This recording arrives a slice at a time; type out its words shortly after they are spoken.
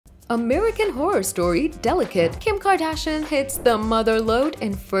American Horror Story Delicate. Kim Kardashian hits the mother load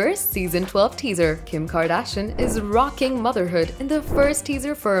in first season 12 teaser. Kim Kardashian is rocking motherhood in the first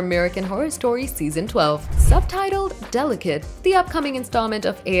teaser for American Horror Story season 12. Subtitled Delicate, the upcoming installment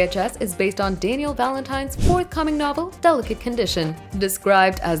of AHS is based on Daniel Valentine's forthcoming novel Delicate Condition.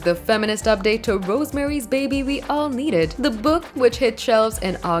 Described as the feminist update to Rosemary's Baby we all needed, the book, which hit shelves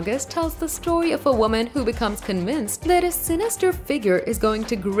in August, tells the story of a woman who becomes convinced that a sinister figure is going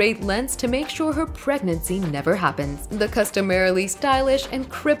to great lengths to make sure her pregnancy never happens. The customarily stylish and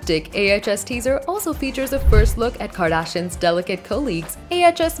cryptic AHS teaser also features a first look at Kardashian's delicate colleagues,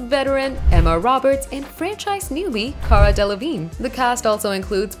 AHS veteran Emma Roberts and franchise newbie Cara Delevingne. The cast also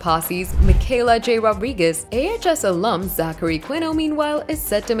includes Posse's Michaela J. Rodriguez. AHS alum Zachary Quino, meanwhile, is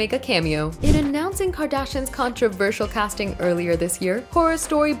set to make a cameo. In announcing Kardashian's controversial casting earlier this year, Horror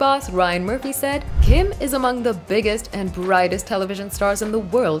Story boss Ryan Murphy said, "Kim is among the biggest and brightest television stars in the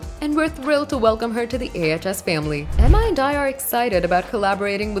world, and we're thrilled to welcome her to the AHS family. Emma and I are excited about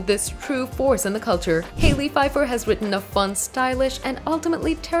collaborating with this true force in the culture. Hailey Pfeiffer has written a fun, stylish, and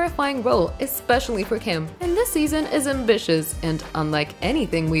ultimately terrifying role, especially for Kim. And this season is ambitious and unlike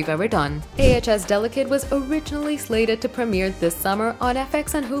anything we've ever done." AHS Delicate was originally slated to premiere this summer on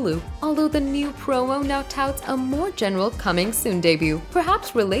FX and Hulu, although the new promo now touts a more general coming soon debut.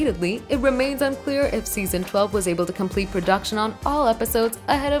 Perhaps relatedly, it remains unclear if season 12 was able to complete production on all episodes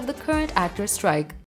ahead of the current actors' strike.